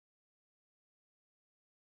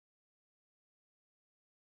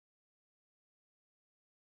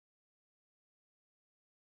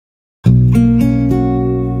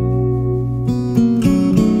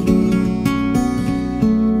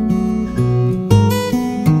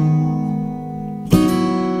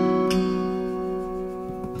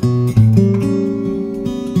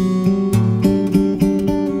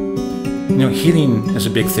healing is a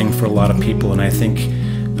big thing for a lot of people, and I think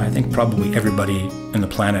probably everybody in the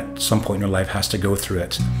planet at some point in their life has to go through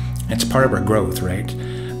it. It's part of our growth, right?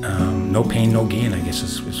 No pain, no gain, I guess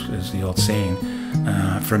is the old saying.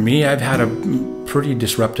 For me, I've had a pretty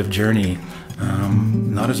disruptive journey.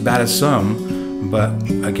 Not as bad as some, but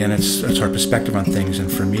again, it's our perspective on things,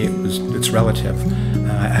 and for me, it's relative.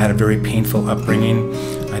 I had a very painful upbringing.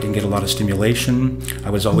 I didn't get a lot of stimulation.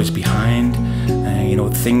 I was always behind. You know,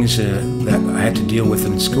 things that I had to deal with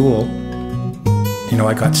in school. You know,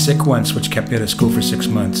 I got sick once, which kept me out of school for 6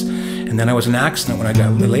 months. And then I was in an accident when I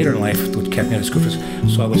got later in life, which kept me out of school.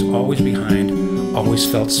 So I was always behind, always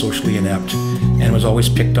felt socially inept, and was always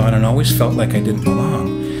picked on, and always felt like I didn't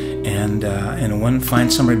belong. And one fine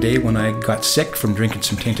summer day when I got sick from drinking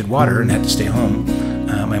some tainted water and had to stay home,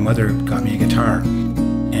 my mother got me a guitar.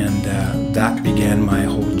 And that began my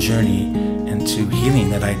whole journey into healing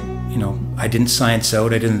that I didn't science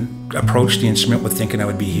out. I didn't approach the instrument with thinking I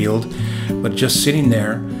would be healed, but just sitting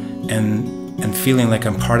there and feeling like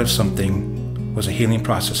I'm part of something was a healing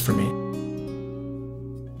process for me.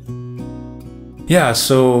 Yeah,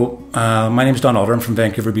 so my name is Don Alder. I'm from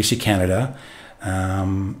Vancouver, BC, Canada.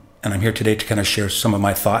 And I'm here today to kind of share some of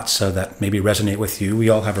my thoughts that maybe resonate with you. We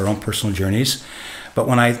all have our own personal journeys. But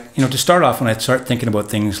when to start off, when I start thinking about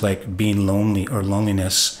things like being lonely or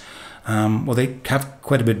loneliness, well, they have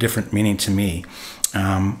quite a bit different meaning to me.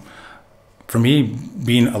 For me,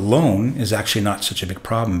 being alone is actually not such a big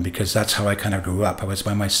problem because that's how I kind of grew up. I was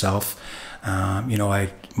by myself. My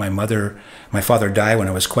father died when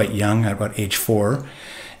I was quite young, at about age 4.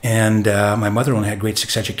 And my mother only had grade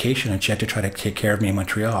 6 education, and she had to try to take care of me in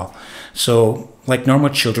Montreal. So like normal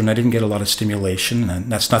children, I didn't get a lot of stimulation,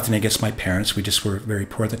 and that's nothing against my parents. We just were very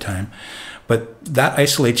poor at the time. But that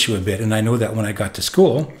isolates you a bit. And I know that when I got to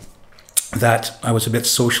school, that I was a bit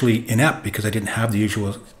socially inept because I didn't have the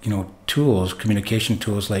usual, tools, communication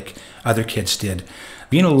tools like other kids did.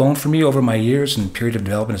 Being alone for me over my years and period of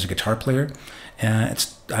development as a guitar player,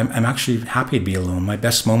 I'm actually happy to be alone. My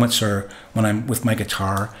best moments are when I'm with my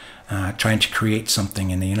guitar, trying to create something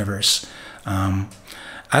in the universe.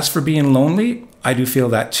 As for being lonely, I do feel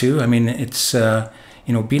that too. I mean, it's,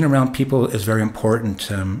 being around people is very important.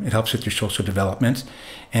 It helps with your social development,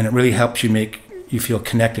 and it really helps you feel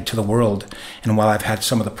connected to the world. And while I've had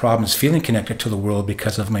some of the problems feeling connected to the world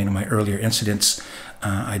because of my earlier incidents,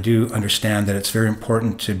 I do understand that it's very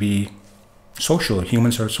important to be social.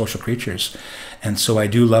 Humans are social creatures. And so I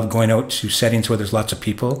do love going out to settings where there's lots of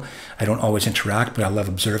people. I don't always interact, but I love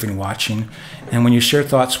observing, watching. And when you share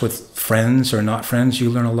thoughts with friends or not friends, you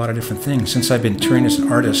learn a lot of different things. Since I've been touring as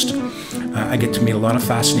an artist, I get to meet a lot of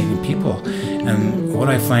fascinating people. And what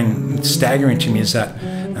I find staggering to me is that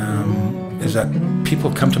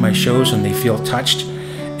people come to my shows and they feel touched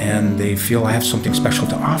and they feel I have something special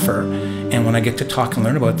to offer. And when I get to talk and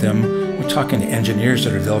learn about them, we're talking to engineers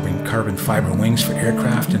that are developing carbon fiber wings for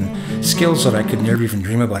aircraft and skills that I could never even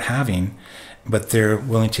dream about having, but they're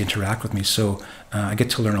willing to interact with me. So I get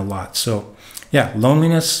to learn a lot. So yeah,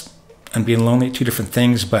 loneliness and being lonely, two different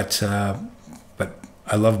things, but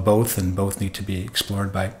I love both, and both need to be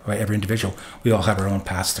explored by every individual. We all have our own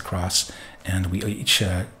paths to cross, and we each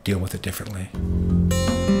deal with it differently.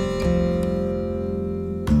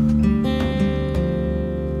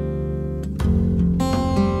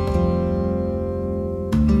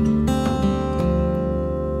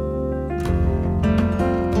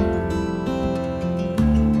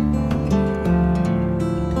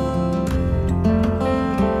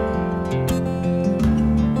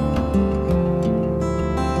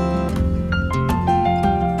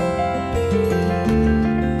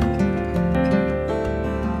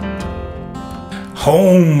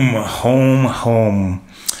 Home.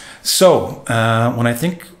 So when I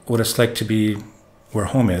think what it's like to be where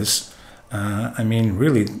home is, I mean,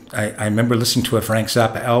 really, I remember listening to a Frank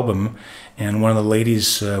Zappa album, and one of the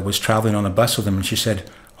ladies was traveling on a bus with him, and she said,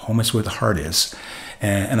 "Home is where the heart is."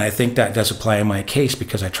 And I think that does apply in my case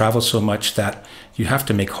because I travel so much that you have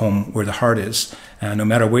to make home where the heart is. No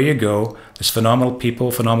matter where you go, there's phenomenal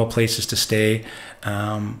people, phenomenal places to stay.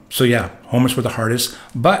 So yeah, home is where the heart is.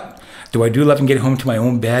 But do I do love getting home to my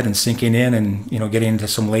own bed and sinking in and getting into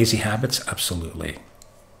some lazy habits? Absolutely.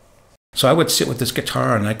 So I would sit with this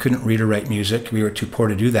guitar, and I couldn't read or write music. We were too poor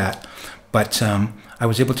to do that. But I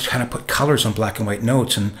was able to kind of put colors on black and white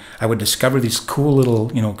notes, and I would discover these cool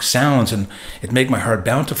little, sounds, and it made my heart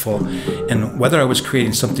bountiful. And whether I was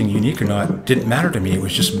creating something unique or not didn't matter to me. It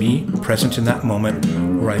was just me present in that moment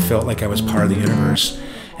where I felt like I was part of the universe.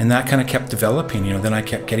 And that kind of kept developing. Then I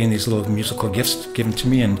kept getting these little musical gifts given to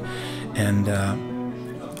me, and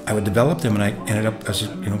I would develop them, and I ended up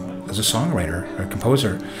as as a songwriter or a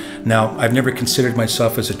composer. Now, I've never considered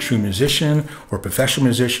myself as a true musician or a professional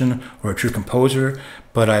musician or a true composer,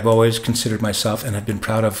 but I've always considered myself, and I've been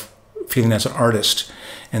proud of feeling as an artist.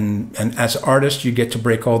 And as an artist, you get to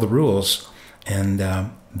break all the rules, and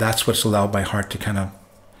that's what's allowed my heart to kind of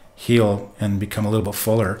heal and become a little bit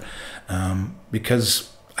fuller,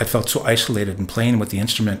 because I felt so isolated, and playing with the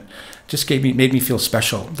instrument just made me feel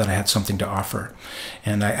special, that I had something to offer.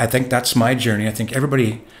 And I think that's my journey. I think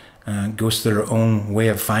everybody goes through their own way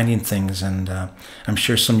of finding things, and I'm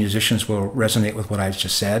sure some musicians will resonate with what I've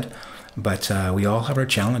just said, but we all have our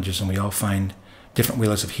challenges, and we all find different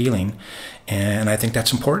ways of healing, and I think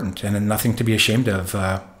that's important, and nothing to be ashamed of.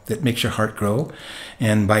 That makes your heart grow,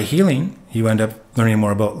 and by healing, you end up learning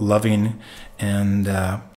more about loving and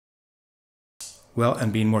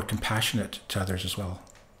and being more compassionate to others as well.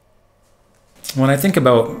 When I think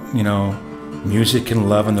about, music and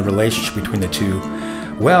love and the relationship between the two,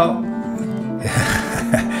 well,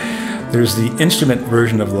 there's the instrument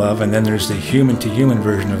version of love, and then there's the human-to-human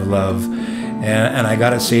version of love. And I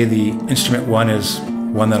gotta say, the instrument one is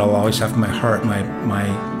one that I'll always have in my heart.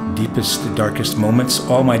 My deepest, darkest moments,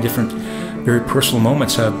 all my different, very personal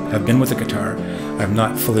moments have been with the guitar. I've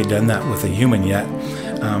not fully done that with a human yet.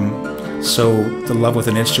 So the love with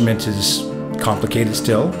an instrument is complicated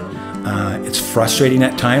still. It's frustrating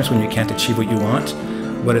at times when you can't achieve what you want,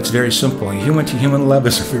 but it's very simple. Human-to-human love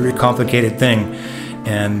is a very complicated thing,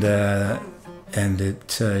 and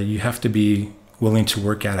you have to be willing to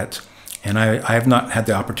work at it. And I have not had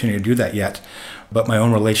the opportunity to do that yet, but my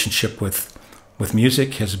own relationship with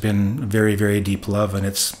music has been very, very deep love, and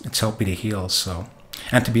it's helped me to heal. So,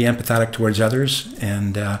 and to be empathetic towards others,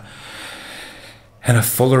 and a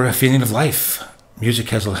fuller feeling of life. Music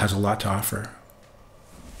has a lot to offer.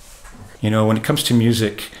 When it comes to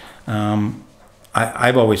music,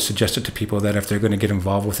 I've always suggested to people that if they're going to get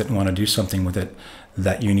involved with it and want to do something with it,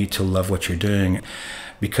 that you need to love what you're doing.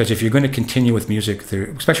 Because if you're going to continue with music,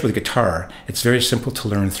 especially with guitar, it's very simple to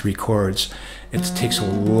learn 3 chords. It takes a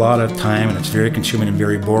lot of time, and it's very consuming and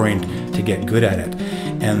very boring to get good at it.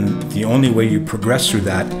 And the only way you progress through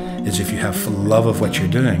that is if you have love of what you're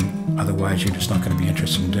doing. Otherwise, you're just not going to be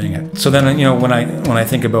interested in doing it. So then, when I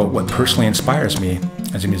think about what personally inspires me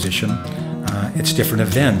as a musician, it's different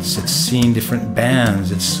events, it's seeing different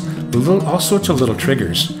bands, it's all sorts of little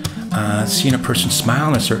triggers. Seeing a person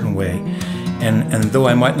smile in a certain way, and though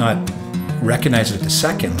I might not recognize it at the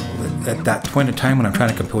second, at that point in time when I'm trying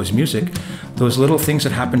to compose music, those little things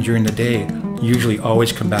that happen during the day usually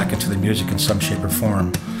always come back into the music in some shape or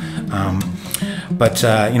form. But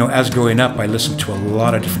as growing up, I listened to a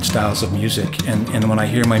lot of different styles of music, and when I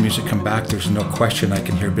hear my music come back, there's no question I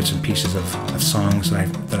can hear bits and pieces of songs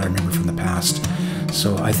that I remember from the past.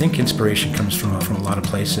 So I think inspiration comes from a lot of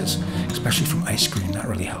places, especially from ice cream. That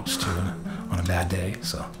really helps too on a bad day.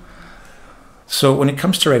 So when it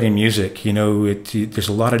comes to writing music, there's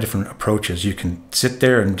a lot of different approaches. You can sit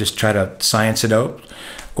there and just try to science it out,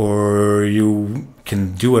 or you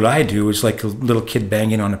can do what I do. It's like a little kid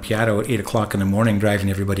banging on a piano at 8 o'clock in the morning, driving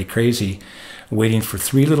everybody crazy, waiting for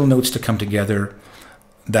 3 little notes to come together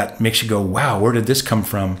that makes you go, wow, where did this come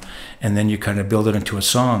from? And then you kind of build it into a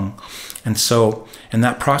song. And so in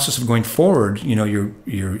that process of going forward,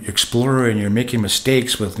 you're exploring, you're making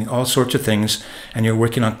mistakes with all sorts of things, and you're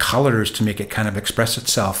working on colors to make it kind of express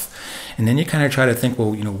itself. And then you kind of try to think,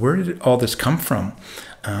 well, where did all this come from?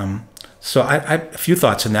 So I have a few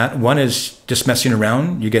thoughts on that. One is just messing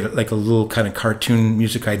around. You get like a little kind of cartoon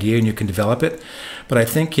music idea, and you can develop it. But I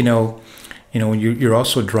think, you're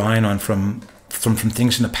also drawing on from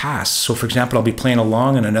things in the past. So for example, I'll be playing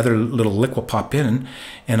along and another little lick will pop in,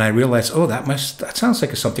 and I realize, oh, that sounds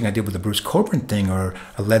like something I did with a Bruce Cockburn thing, or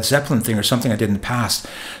a Led Zeppelin thing, or something I did in the past.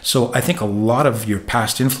 So I think a lot of your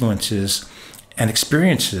past influences and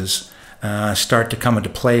experiences start to come into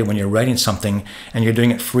play when you're writing something, and you're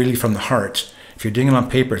doing it freely from the heart. If you're doing it on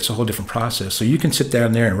paper, it's a whole different process. So you can sit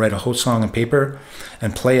down there and write a whole song on paper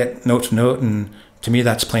and play it note to note, and to me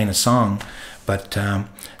that's playing a song. But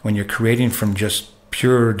when you're creating from just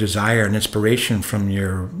pure desire and inspiration from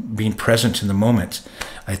your being present in the moment,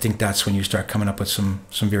 I think that's when you start coming up with some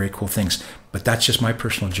very cool things. But that's just my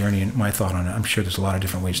personal journey and my thought on it. I'm sure there's a lot of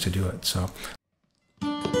different ways to do it. So.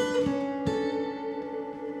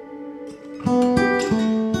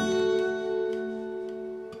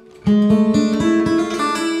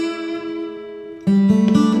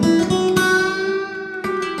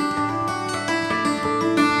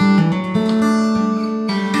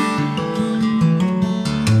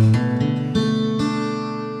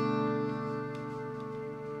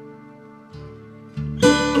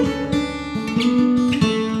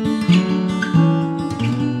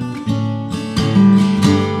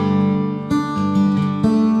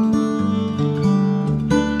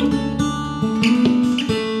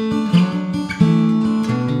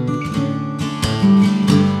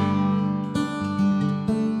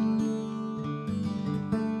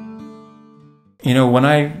 You know, when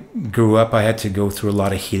I grew up, I had to go through a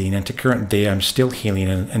lot of healing, and to current day, I'm still healing,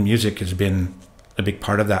 and music has been a big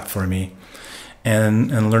part of that for me.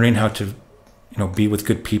 And learning how to, you know, be with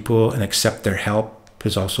good people and accept their help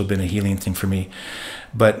has also been a healing thing for me.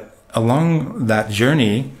 But along that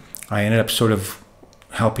journey, I ended up sort of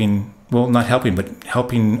helping, well, not helping, but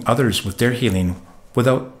helping others with their healing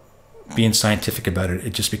without being scientific about it.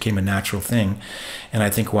 It just became a natural thing. And I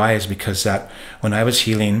think why is because that when I was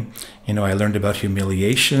healing, you know, I learned about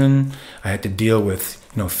humiliation. I had to deal with,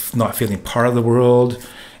 you know, not feeling part of the world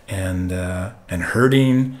and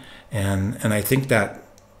hurting. And I think that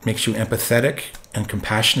makes you empathetic and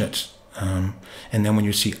compassionate. And then when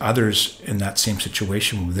you see others in that same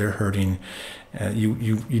situation where they're hurting,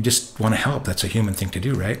 you just want to help. That's a human thing to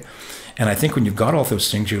do, right? And I think when you've got all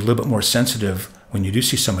those things, you're a little bit more sensitive when you do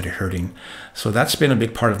see somebody hurting. So that's been a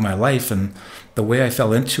big part of my life. And the way I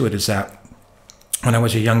fell into it is that when I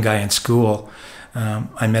was a young guy in school,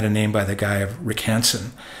 I met a name by the guy of Rick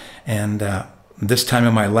Hansen. And this time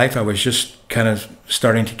in my life, I was just kind of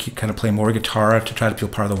starting to kind of play more guitar to try to feel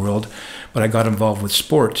part of the world. But I got involved with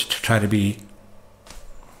sport to try to be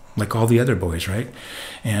like all the other boys, right?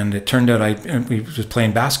 And it turned out we was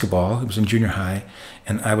playing basketball. It was in junior high,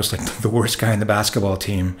 and I was like the worst guy in the basketball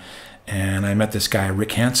team. And I met this guy,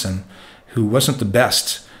 Rick Hansen, who wasn't the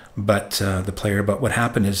best, but the player. But what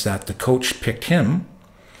happened is that the coach picked him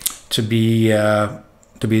to be the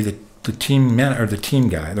team man, or the team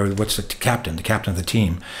guy, or what's the captain of the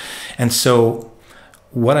team. And so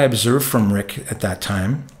what I observed from Rick at that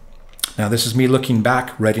time, now this is me looking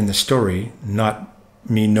back, writing the story, not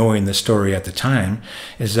me knowing the story at the time,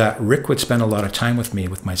 is that Rick would spend a lot of time with me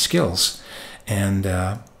with my skills, and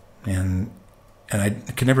I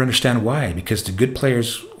could never understand why, because the good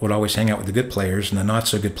players would always hang out with the good players, and the not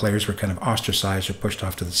so good players were kind of ostracized or pushed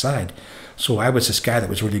off to the side. So I was this guy that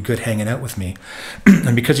was really good hanging out with me,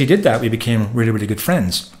 and because he did that, we became really, really good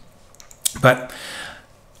friends. But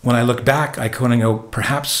when I look back, I kind of go,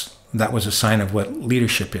 perhaps that was a sign of what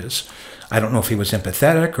leadership is. I don't know if he was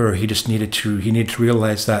empathetic or he just needed to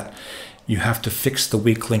realize that you have to fix the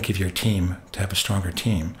weak link of your team to have a stronger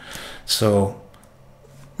team. So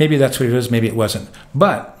maybe that's what it is, maybe it wasn't.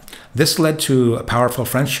 But this led to a powerful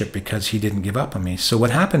friendship because he didn't give up on me. So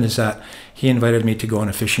what happened is that he invited me to go on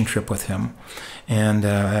a fishing trip with him. And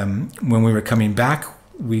when we were coming back,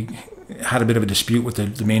 we had a bit of a dispute with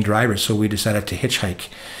the main driver, so we decided to hitchhike.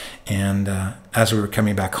 And as we were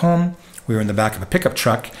coming back home, we were in the back of a pickup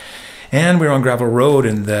truck, and we were on gravel road,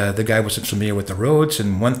 and the guy wasn't familiar with the roads,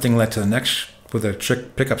 and one thing led to the next, where the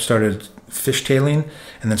pickup started fishtailing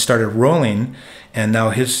and then started rolling, and now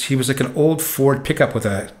he was like an old Ford pickup with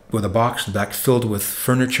a box in the back filled with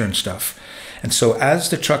furniture and stuff. And so as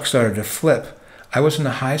the truck started to flip, I was on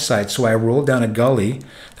the high side, so I rolled down a gully.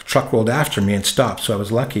 The truck rolled after me and stopped, so I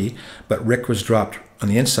was lucky, but Rick was dropped on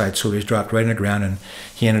the inside, so he was dropped right on the ground, and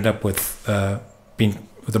he ended up with a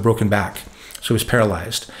broken back. So he was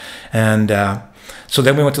paralyzed. And so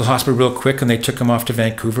then we went to the hospital real quick, and they took him off to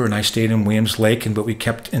Vancouver, and I stayed in Williams Lake, but we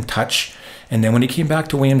kept in touch. And then when he came back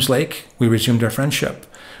to Williams Lake, we resumed our friendship.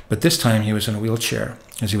 But this time he was in a wheelchair,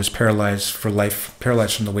 as he was paralyzed for life,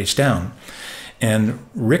 paralyzed from the waist down. And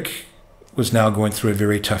Rick was now going through a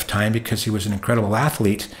very tough time because he was an incredible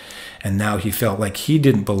athlete, and now he felt like he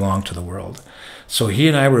didn't belong to the world. So he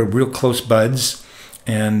and I were real close buds,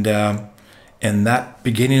 and that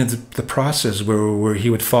beginning of the process where he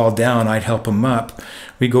would fall down, I'd help him up.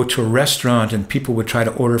 We'd go to a restaurant and people would try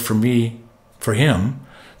to order for him.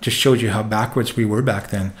 Just showed you how backwards we were back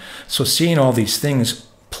then. So seeing all these things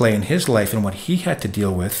play in his life and what he had to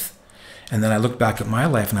deal with, and then I looked back at my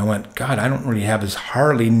life and I went, God, I don't really have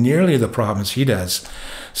hardly nearly the problems he does.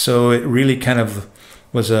 So it really kind of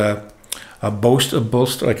was a boast in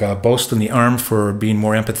the arm for being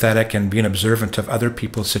more empathetic and being observant of other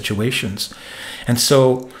people's situations. And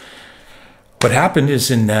so what happened is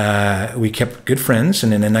we kept good friends,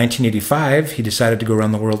 and in 1985 he decided to go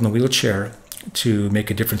around the world in a wheelchair to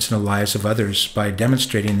make a difference in the lives of others by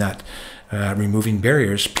demonstrating that removing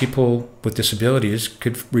barriers, people with disabilities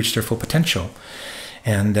could reach their full potential.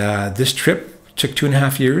 And this trip took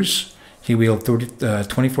 2.5 years. He wheeled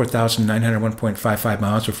 24,901.55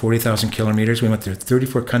 miles, or 40,000 kilometers. We went to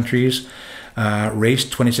 34 countries,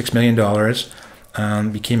 raised $26 million,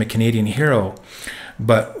 became a Canadian hero.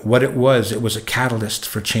 But what it was a catalyst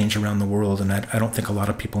for change around the world, and I don't think a lot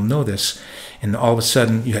of people know this. And all of a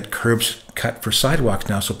sudden, you had curbs cut for sidewalks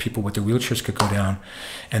now, so people with their wheelchairs could go down.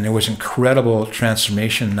 And there was incredible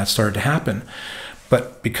transformation that started to happen.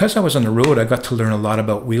 But because I was on the road, I got to learn a lot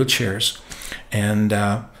about wheelchairs. And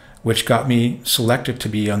which got me selected to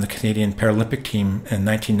be on the Canadian Paralympic team in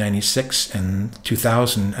 1996 and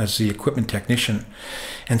 2000 as the equipment technician.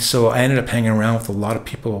 And so I ended up hanging around with a lot of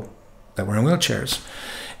people that were in wheelchairs.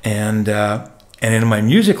 And in my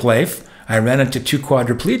music life, I ran into two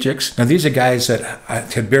quadriplegics. Now, these are guys that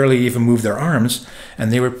had barely even moved their arms,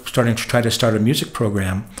 and they were starting to try to start a music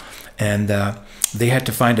program. And they had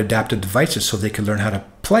to find adapted devices so they could learn how to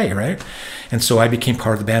play, right? And so I became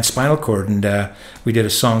part of the band Spinal Cord, and we did a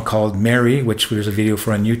song called Mary, which there's a video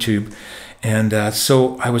for on YouTube. And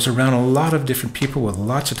so I was around a lot of different people with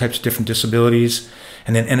lots of types of different disabilities,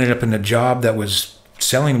 and then ended up in a job that was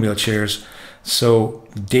selling wheelchairs. So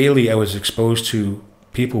daily I was exposed to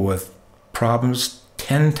people with problems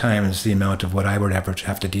 10 times the amount of what I would ever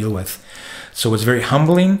have to deal with. So it was very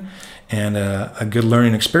humbling and a good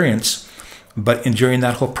learning experience. But during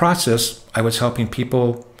that whole process, I was helping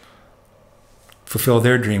people fulfill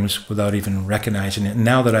their dreams without even recognizing it. And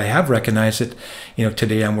now that I have recognized it,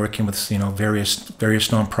 today I'm working with various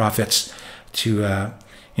nonprofits to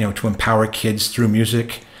to empower kids through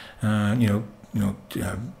music.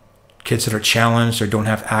 Kids that are challenged or don't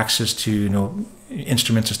have access to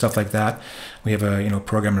instruments and stuff like that. We have a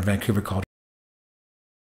program in Vancouver called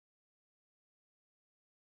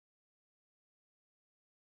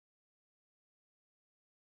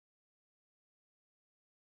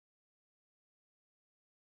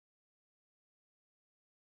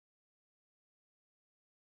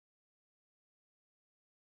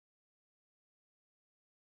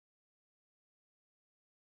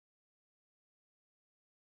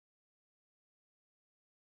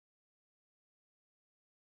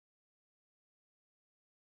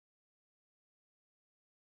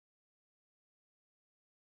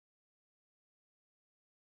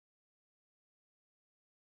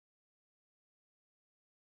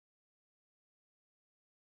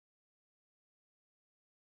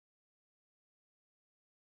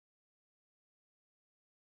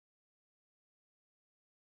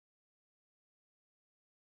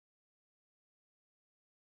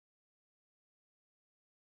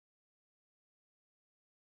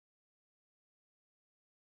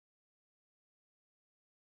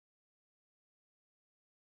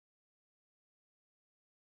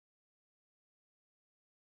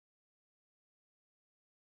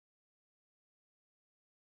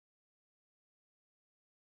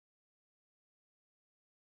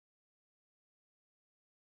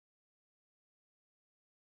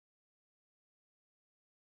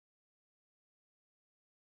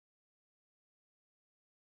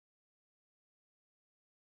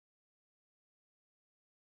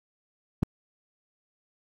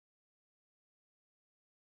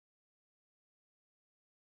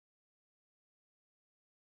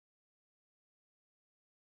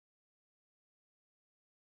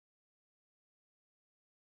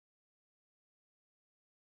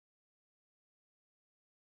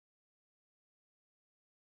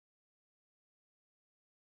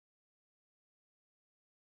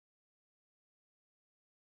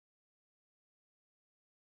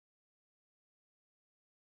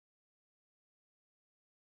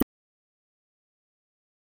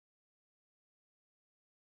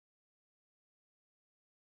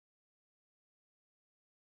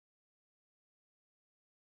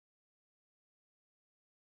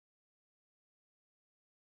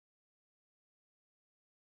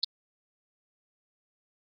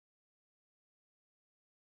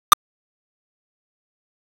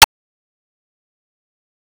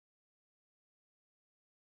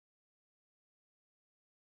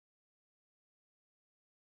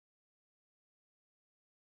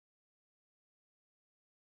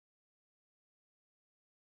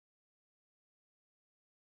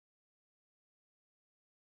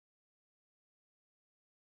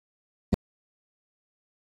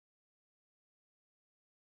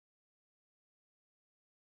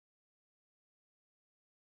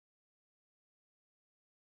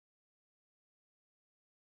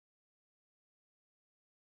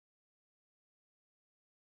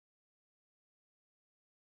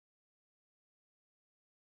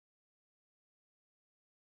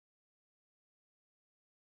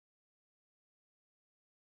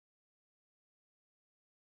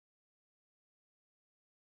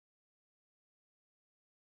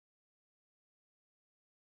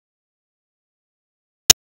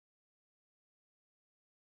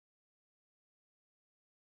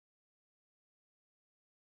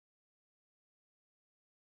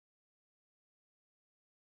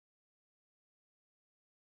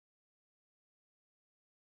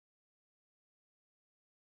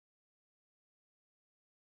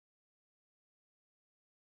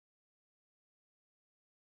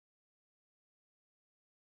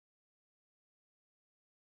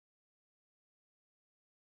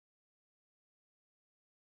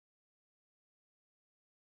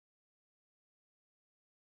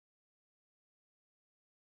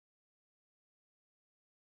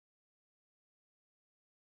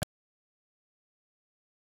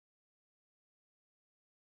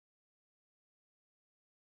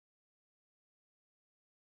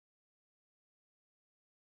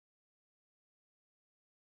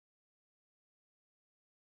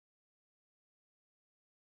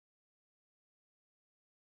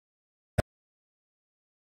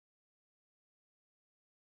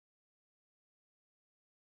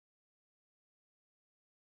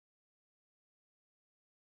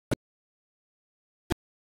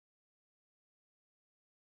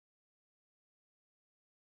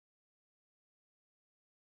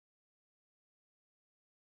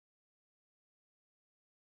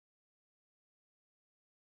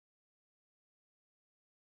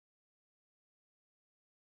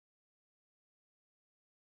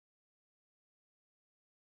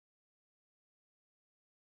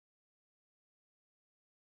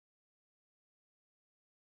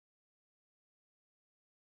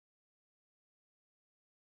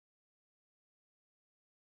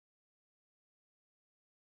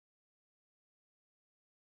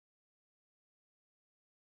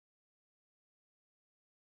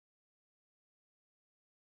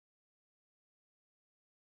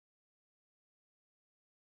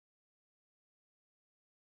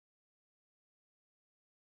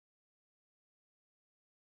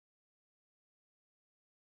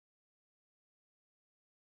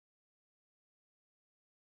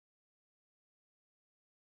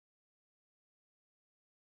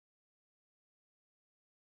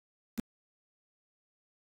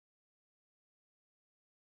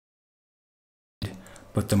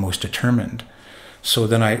but the most determined. So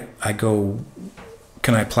then I go,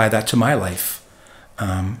 can I apply that to my life?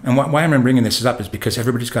 And why I'm bringing this up is because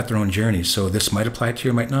everybody's got their own journey. So this might apply to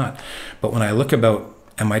you, might not. But when I look about,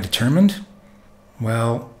 am I determined?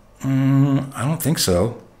 Well, I don't think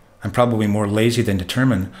so. I'm probably more lazy than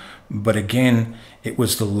determined. But again, it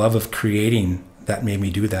was the love of creating that made me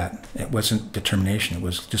do that. It wasn't determination. It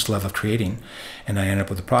was just love of creating. And I ended up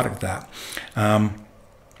with a product of that.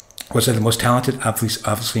 Was I the most talented?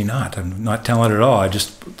 Obviously not. I'm not talented at all. I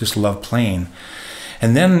just love playing.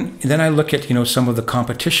 And then I look at, some of the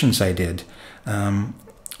competitions I did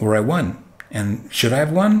where I won. And should I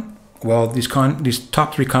have won? Well, these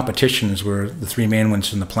top 3 competitions were the 3 main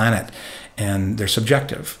ones on the planet, and they're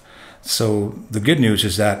subjective. So the good news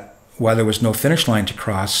is that while there was no finish line to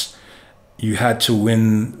cross, you had to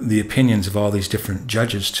win the opinions of all these different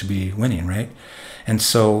judges to be winning, right? And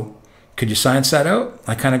so could you science that out?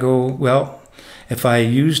 I kind of go, well, if I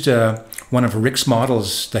used one of Rick's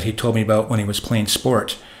models that he told me about when he was playing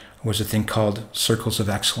sport, was a thing called circles of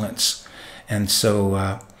excellence. And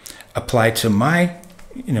so applied to my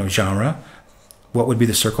genre, what would be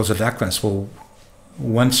the circles of excellence? Well,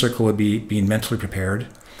 one circle would be being mentally prepared,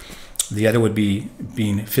 the other would be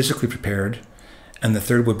being physically prepared, and the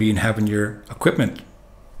third would be in having your equipment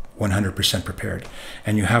 100% prepared.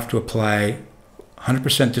 And you have to apply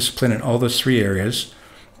 100% discipline in all those 3 areas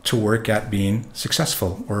to work at being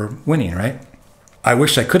successful or winning, right? I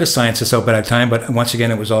wish I could have scienced this out by that time, but once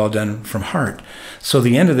again, it was all done from heart. So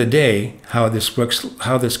the end of the day, how this works,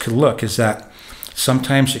 how this could look is that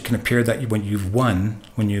sometimes it can appear that when you've won,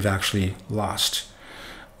 when you've actually lost.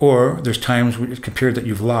 Or there's times when it can appear that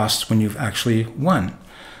you've lost when you've actually won.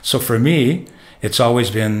 So for me, it's always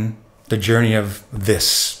been the journey of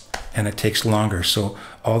this, and it takes longer. So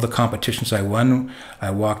all the competitions I won, I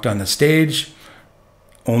walked on the stage,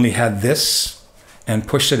 only had this, and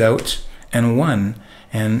pushed it out and won.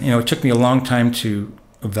 And it took me a long time to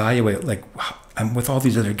evaluate, like, wow, I'm with all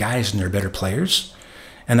these other guys and they're better players.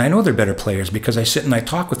 And I know they're better players because I sit and I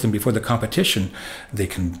talk with them before the competition. They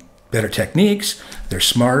can better techniques, they're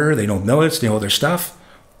smarter, they know notes, they know their stuff,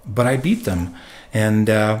 but I beat them. And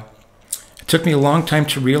it took me a long time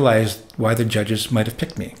to realize why the judges might have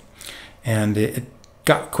picked me. And it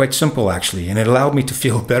got quite simple, actually, and it allowed me to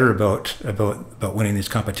feel better about winning these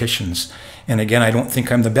competitions. And again, I don't think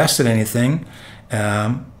I'm the best at anything.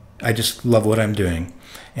 I just love what I'm doing.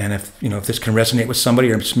 And if this can resonate with somebody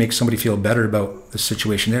or just make somebody feel better about the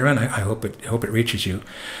situation they're in, I hope it reaches you.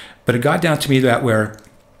 But it got down to me that where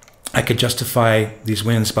I could justify these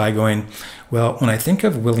wins by going, well, when I think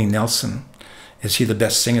of Willie Nelson, is he the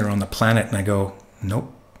best singer on the planet? And I go,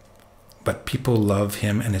 nope. But people love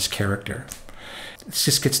him and his character. It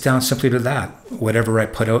just gets down simply to that. Whatever I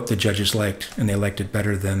put out, the judges liked, and they liked it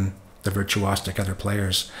better than the virtuosic other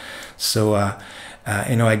players. So,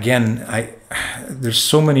 again, there's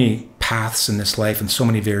so many paths in this life and so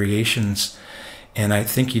many variations. And I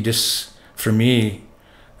think for me,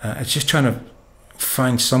 it's just trying to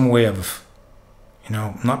find some way of,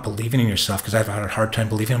 not believing in yourself, because I've had a hard time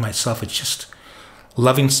believing in myself. It's just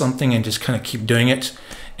loving something and just kind of keep doing it.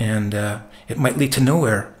 And it might lead to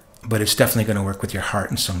nowhere, but it's definitely going to work with your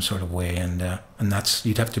heart in some sort of way. And that's,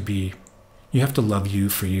 you have to love you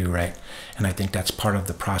for you, right? And I think that's part of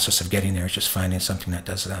the process of getting there, is just finding something that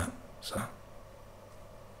does that. So.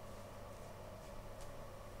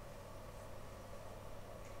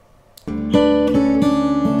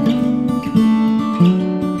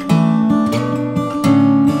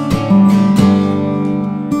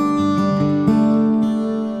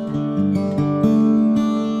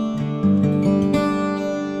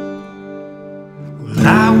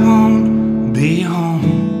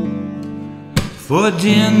 For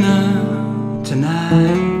dinner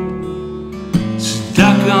tonight,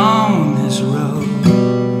 stuck on this road,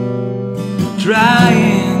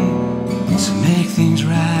 trying to make things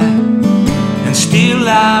right, and still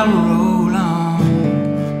I roll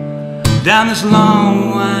on down this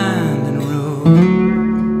long winding road,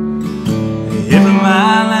 every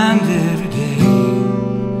mile and every day,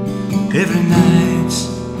 every night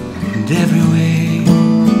and every way,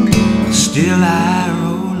 still I roll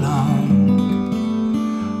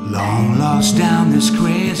long lost down this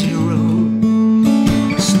crazy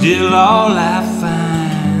road. Still all I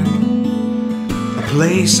find, a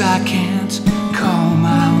place I can't call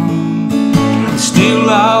my own. And still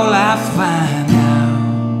all I find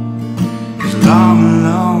now is a long,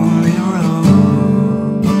 lonely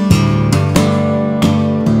road.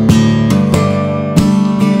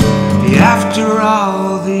 After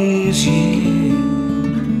all these years,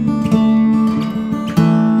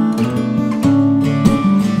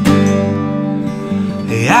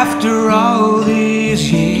 after all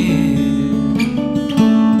these years.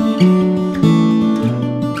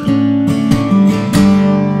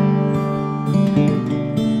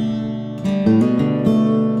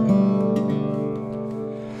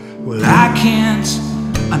 Well, I can't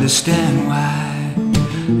understand why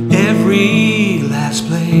every last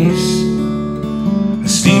place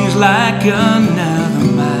seems like another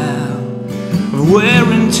mile of wear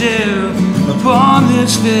and tear upon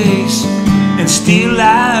this face, and still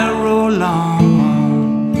I roll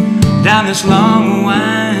on down this long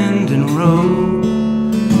winding road,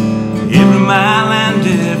 every mile and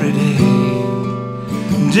every day,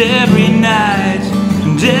 and every night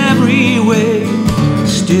and every way.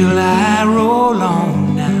 Still I roll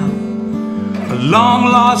on now, long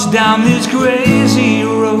lost down this crazy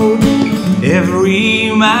road.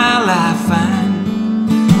 Every mile I find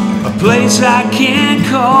a place I can't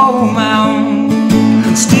call my own,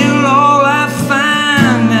 and still all I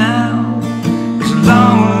find now is a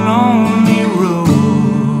long, lonely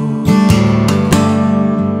road.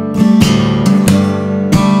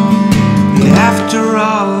 After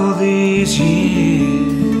all these years,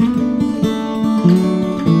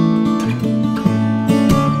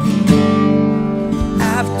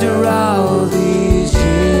 after all these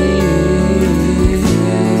years,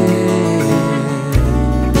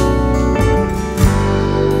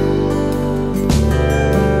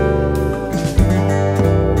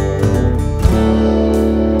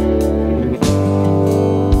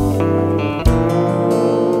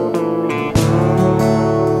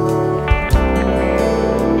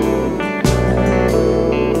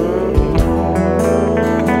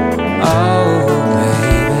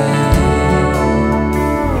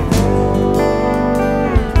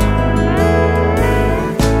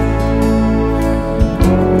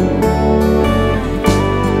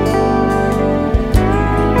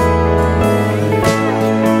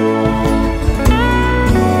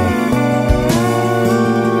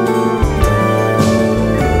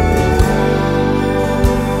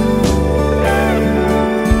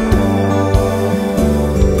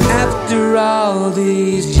 after all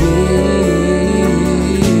these years.